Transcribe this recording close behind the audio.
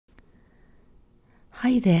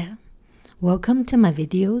Hi there, welcome to my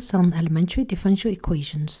videos on elementary differential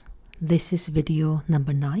equations. This is video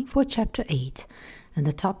number 9 for chapter 8 and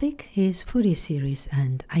the topic is Fourier series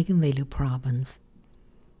and eigenvalue problems.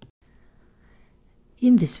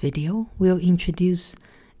 In this video, we'll introduce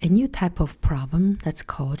a new type of problem that's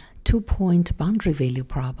called two-point boundary value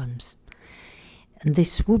problems. And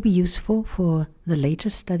this will be useful for the later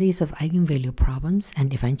studies of eigenvalue problems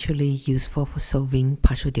and eventually useful for solving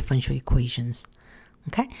partial differential equations.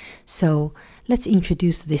 Okay, so let's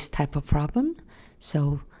introduce this type of problem.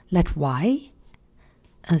 So let y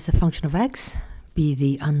as a function of x be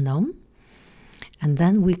the unknown, and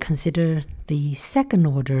then we consider the second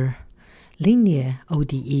order linear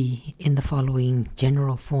ODE in the following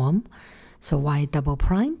general form. So y double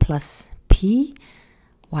prime plus p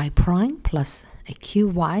y prime plus a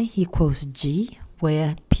qy equals g,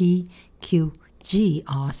 where p, q, g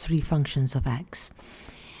are three functions of x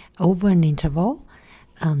over an interval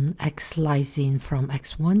x lies in from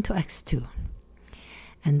x1 to x2.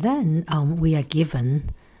 And then we are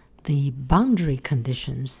given the boundary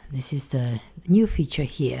conditions. This is the new feature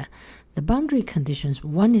here. The boundary conditions,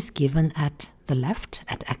 one is given at the left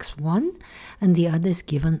at x1 and the other is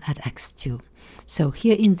given at x2. So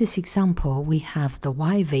here in this example, we have the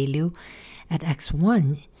y value at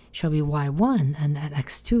x1 shall be y1 and at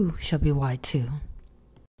x2 shall be y2.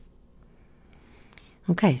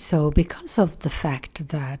 Okay, so because of the fact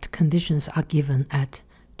that conditions are given at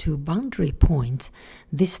two boundary points,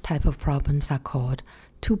 this type of problems are called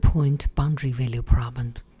two-point boundary value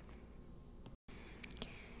problems.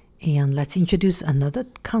 And let's introduce another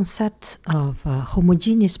concept of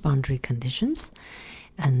homogeneous boundary conditions.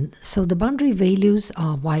 And so the boundary values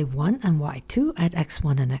are y1 and y2 at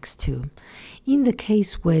x1 and x2. In the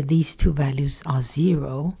case where these two values are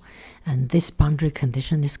 0, and this boundary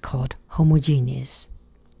condition is called homogeneous.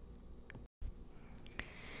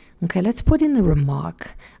 Okay, let's put in a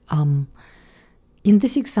remark. In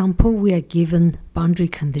this example, we are given boundary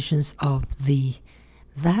conditions of the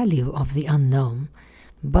value of the unknown,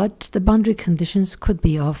 but the boundary conditions could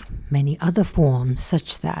be of many other forms,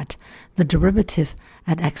 such that the derivative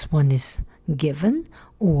at x1 is given,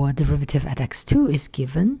 or derivative at x2 is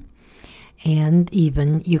given, and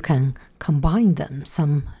even you can combine them,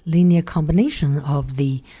 some linear combination of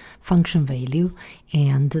the function value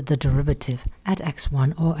and the derivative at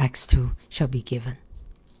x1 or x2 shall be given.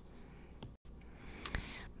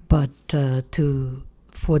 But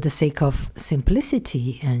for the sake of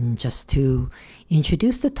simplicity and just to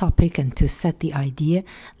introduce the topic and to set the idea,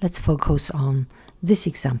 let's focus on this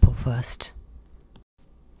example first.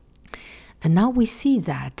 And now we see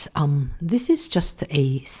that this is just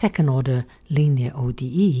a second-order linear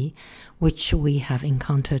ODE, which we have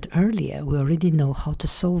encountered earlier. We already know how to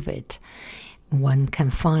solve it. One can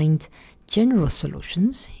find general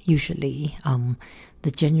solutions. Usually, the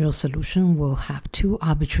general solution will have two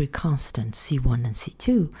arbitrary constants, C1 and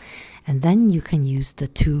C2. And then you can use the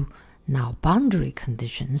two now boundary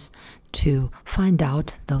conditions to find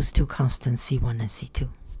out those two constants, C1 and C2.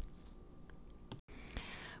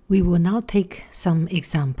 We will now take some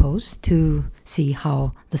examples to see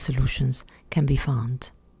how the solutions can be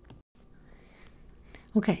found.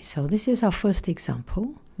 Okay, so this is our first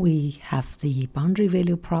example. We have the boundary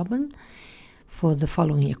value problem for the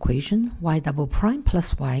following equation. Y double prime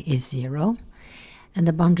plus y is 0. And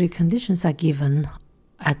the boundary conditions are given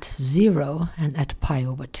at 0 and at pi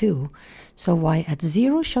over 2. So y at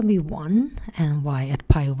 0 shall be 1 and y at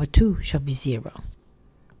pi over 2 shall be 0.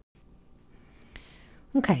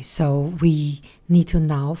 Okay, so we need to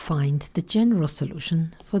now find the general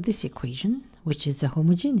solution for this equation, which is a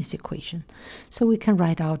homogeneous equation. So we can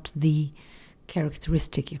write out the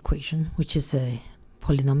characteristic equation, which is a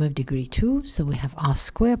polynomial of degree 2. So we have r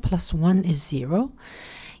squared plus 1 is 0,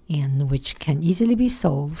 and which can easily be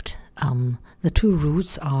solved. The two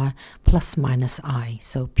roots are plus minus I,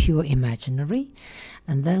 so pure imaginary.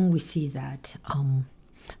 And then we see that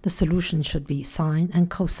the solution should be sine and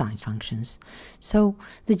cosine functions. So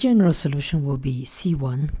the general solution will be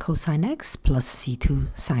C1 cosine x plus C2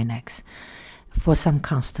 sine x for some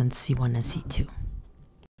constants C1 and C2.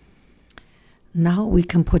 Now we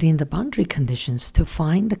can put in the boundary conditions to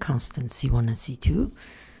find the constants C1 and C2.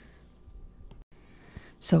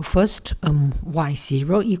 So first,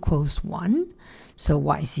 y0 equals 1. So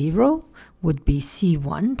y0 would be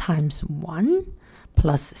C1 times 1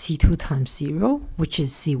 plus C2 times 0, which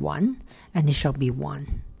is C1, and it shall be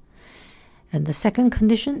 1. And the second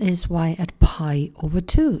condition is y at pi over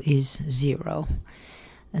 2 is 0.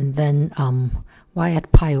 And then y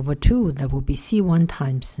at pi over 2, that will be C1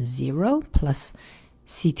 times 0 plus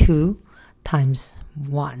C2 times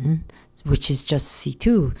 1, which is just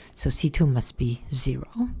C2, so C2 must be 0.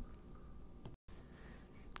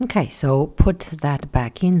 Okay, so put that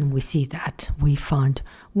back in, we see that we found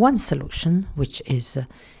one solution, which is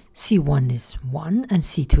C1 is 1 and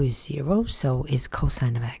C2 is 0, so is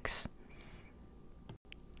cosine of x.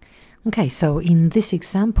 Okay, so in this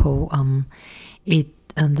example,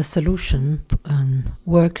 the solution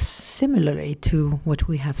works similarly to what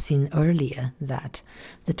we have seen earlier, that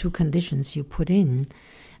the two conditions you put in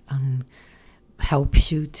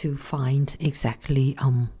helps you to find exactly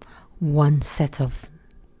one set of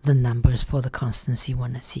the numbers for the constant C1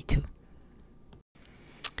 and C2.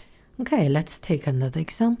 Okay, let's take another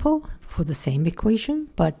example for the same equation,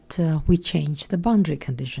 but we change the boundary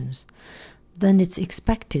conditions. Then it's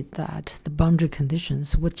expected that the boundary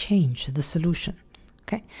conditions would change the solution.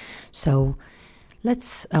 Okay, so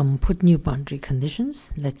let's put new boundary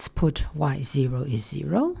conditions. Let's put y0 is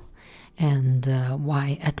 0 and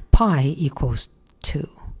y at pi equals 2.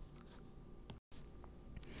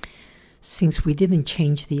 Since we didn't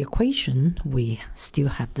change the equation, we still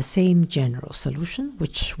have the same general solution,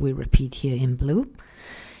 which we repeat here in blue.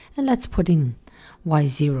 And let's put in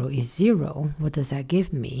y0 is 0. What does that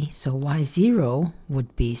give me? So y0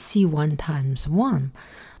 would be c1 times 1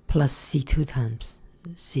 plus c2 times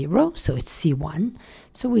 0. So it's c1.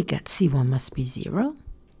 So we get c1 must be 0.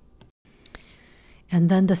 And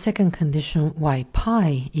then the second condition, y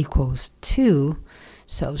pi equals 2.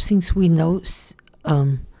 So since we know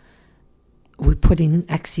we put in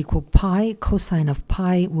x equal pi, cosine of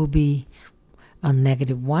pi will be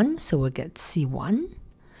 -1, so we'll get c1.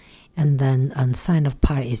 And then sine of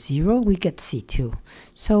pi is 0, we get c2.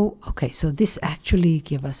 So, okay, so this actually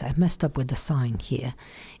gives us, I messed up with the sign here.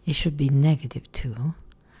 It should be -2.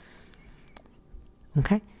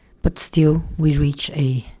 Okay, but still we reach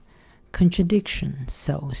a contradiction.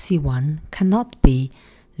 So c1 cannot be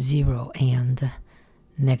 0 and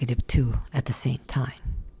 -2 at the same time.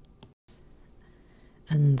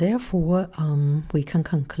 And therefore, we can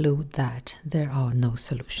conclude that there are no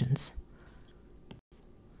solutions.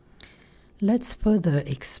 Let's further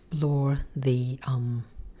explore the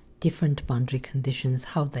different boundary conditions,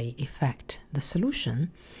 how they affect the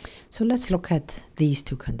solution. So let's look at these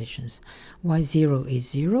two conditions. y0 is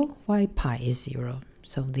 0, y pi is 0.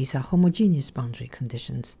 So these are homogeneous boundary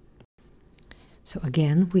conditions. So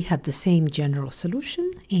again, we have the same general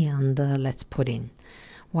solution, and let's put in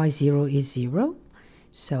y0 is 0.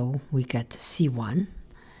 So we get c1,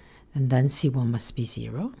 and then c1 must be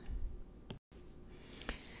 0.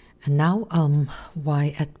 And now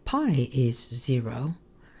y at pi is 0.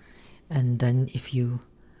 And then if you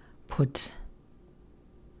put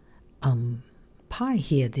pi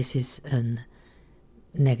here, this is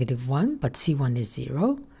 -1, but c1 is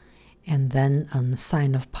 0. And then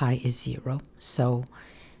sine of pi is 0. So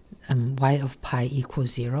y of pi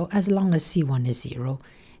equals 0 as long as c1 is 0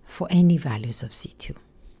 for any values of c2.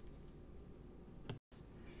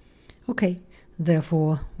 Okay,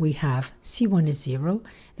 therefore we have c1 is 0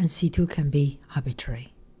 and c2 can be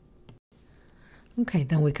arbitrary. Okay,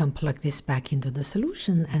 then we can plug this back into the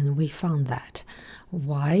solution, and we found that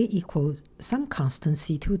y equals some constant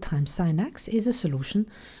c2 times sine x is a solution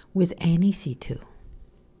with any c2.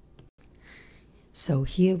 So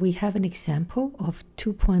here we have an example of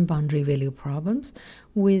two-point boundary value problems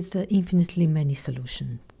with infinitely many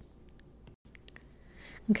solutions.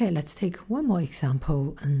 Okay, let's take one more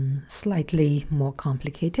example, slightly more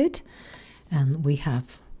complicated. And we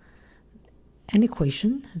have an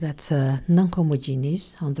equation that's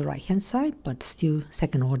non-homogeneous on the right-hand side, but still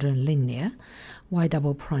second-order linear. Y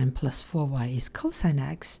double prime plus 4y is cosine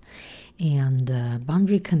x. And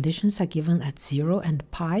boundary conditions are given at 0 and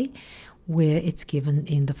pi, where it's given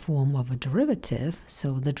in the form of a derivative.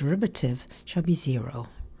 So the derivative shall be 0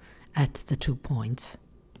 at the 2 points.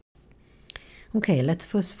 Okay, let's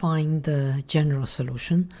first find the general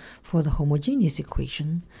solution for the homogeneous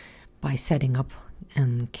equation by setting up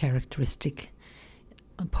a characteristic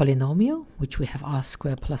polynomial, which we have r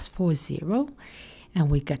squared plus 4 is 0, and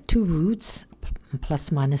we got two roots, plus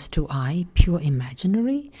minus 2i, pure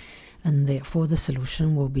imaginary, and therefore the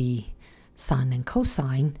solution will be sine and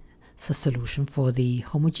cosine. It's a solution for the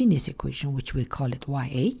homogeneous equation, which we call it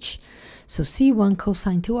YH. So c1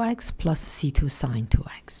 cosine 2x plus c2 sine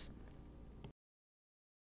 2x.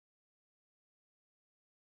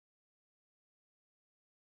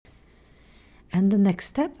 And the next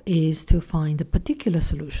step is to find a particular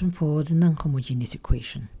solution for the non-homogeneous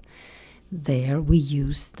equation. there we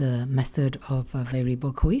use the method of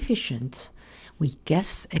variable coefficients. We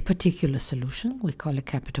guess a particular solution, we call it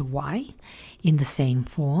capital Y, in the same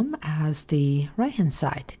form as the right-hand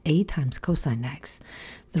side, a times cosine x.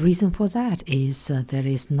 The reason for that is there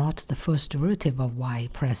is not the first derivative of y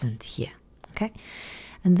present here. Okay,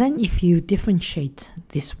 and then if you differentiate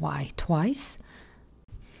this y twice,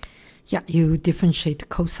 you differentiate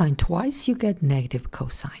cosine twice, you get negative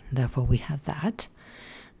cosine. Therefore, we have that.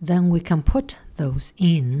 Then we can put those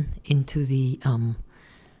into the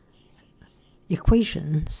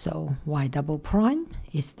equation. So y double prime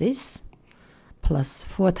is this, plus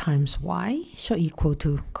 4 times y shall equal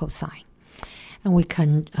to cosine. And we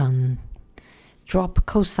can drop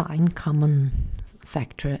cosine, common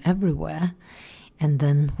factor everywhere. And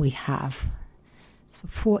then we have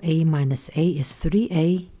 4a minus a is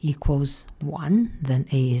 3a equals 1. Then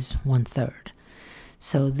a is 1/3.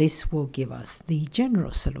 So this will give us the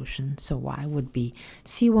general solution. So y would be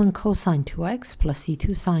c1 cosine 2x plus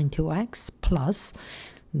c2 sine 2x plus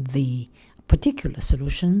the particular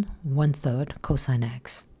solution 1/3 cosine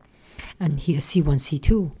x. And here c1,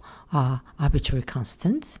 c2 are arbitrary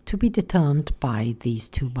constants to be determined by these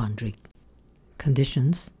two boundary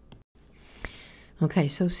conditions. Okay,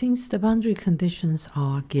 so since the boundary conditions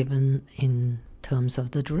are given in terms of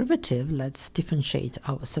the derivative, let's differentiate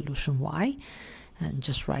our solution y and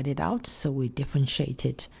just write it out. So we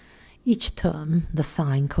differentiated each term, the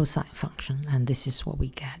sine cosine function, and this is what we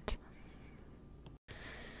get.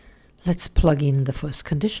 Let's plug in the first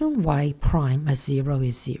condition. Y prime as 0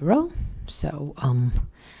 is 0. So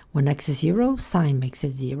when x is 0, sine makes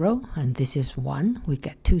it 0, and this is 1. We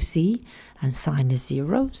get 2c, and sine is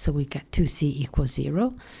 0, so we get 2c equals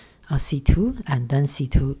 0, c2, and then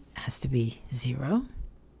c2 has to be 0.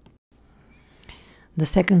 The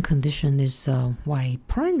second condition is y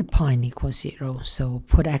prime equals 0, so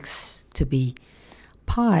put x to be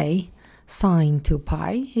pi, sine to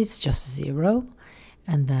pi is just 0,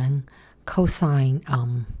 and then cosine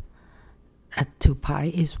at 2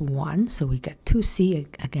 pi is 1, so we get 2c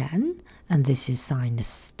again, and this is sine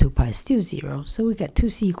is 2 pi is still 0, so we get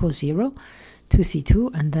 2c equals 0,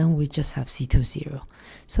 2c2, and then we just have c2 0.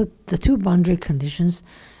 So the two boundary conditions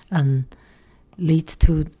lead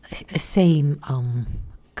to a same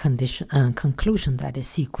conclusion, that is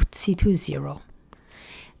c2 0.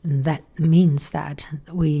 And that means that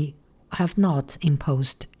we have not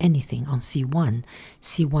imposed anything on c1.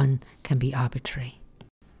 c1 can be arbitrary.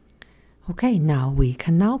 Okay, now we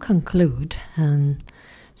can now conclude.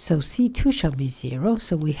 So c2 shall be 0,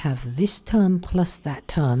 so we have this term plus that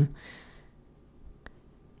term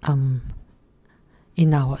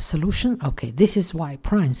in our solution. Okay, this is y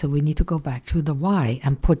prime, so we need to go back to the y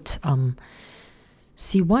and put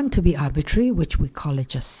c1 to be arbitrary, which we call it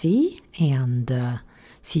just c, and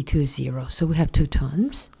c2 0. So we have two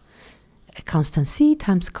terms. A constant c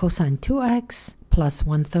times cosine 2x plus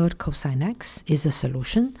 1/3 cosine x is a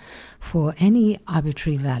solution for any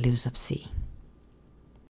arbitrary values of c.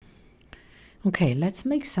 Okay, let's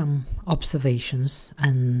make some observations,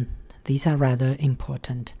 and these are rather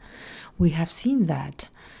important. We have seen that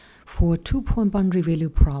for two-point boundary value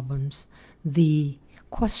problems, the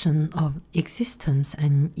question of existence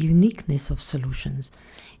and uniqueness of solutions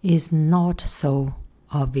is not so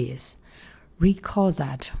obvious. Recall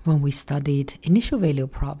that when we studied initial value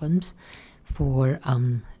problems for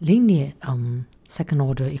linear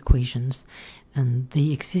second-order equations, and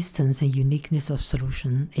the existence and uniqueness of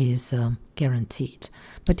solution is guaranteed.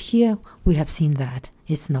 But here we have seen that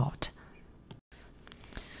it's not.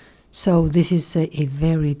 So this is a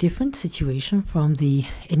very different situation from the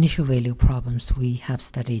initial value problems we have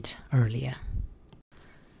studied earlier.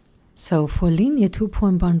 So for linear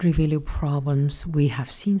two-point boundary value problems, we have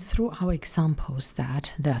seen through our examples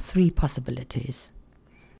that there are three possibilities.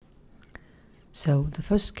 So the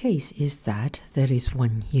first case is that there is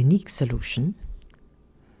one unique solution.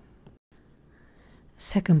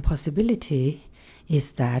 Second possibility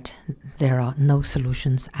is that there are no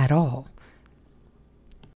solutions at all.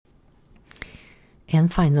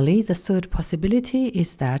 And finally, the third possibility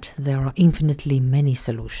is that there are infinitely many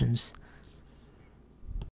solutions.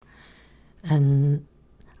 And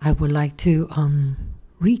I would like to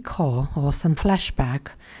recall or some flashback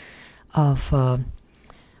of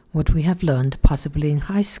what we have learned possibly in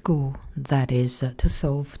high school, that is to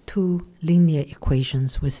solve two linear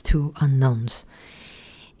equations with two unknowns.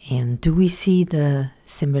 And do we see the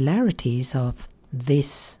similarities of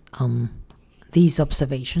this these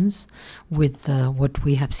observations with what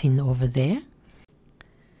we have seen over there?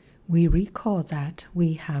 We recall that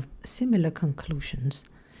we have similar conclusions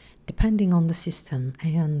depending on the system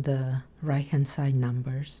and the right-hand side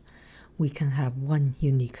numbers we can have one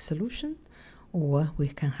unique solution, or we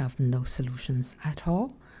can have no solutions at all,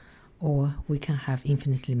 or we can have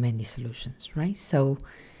infinitely many solutions, right? So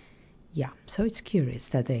yeah, so it's curious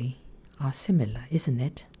that they are similar, isn't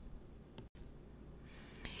it?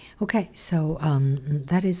 Okay, so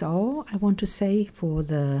that is all I want to say for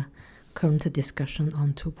the current discussion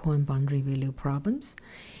on two-point boundary value problems.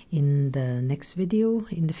 In the next video,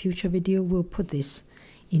 in the future video, we'll put this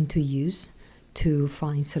into use to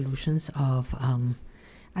find solutions of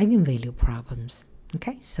eigenvalue problems.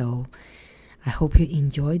 Okay, so I hope you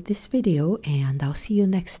enjoyed this video, and I'll see you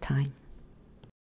next time.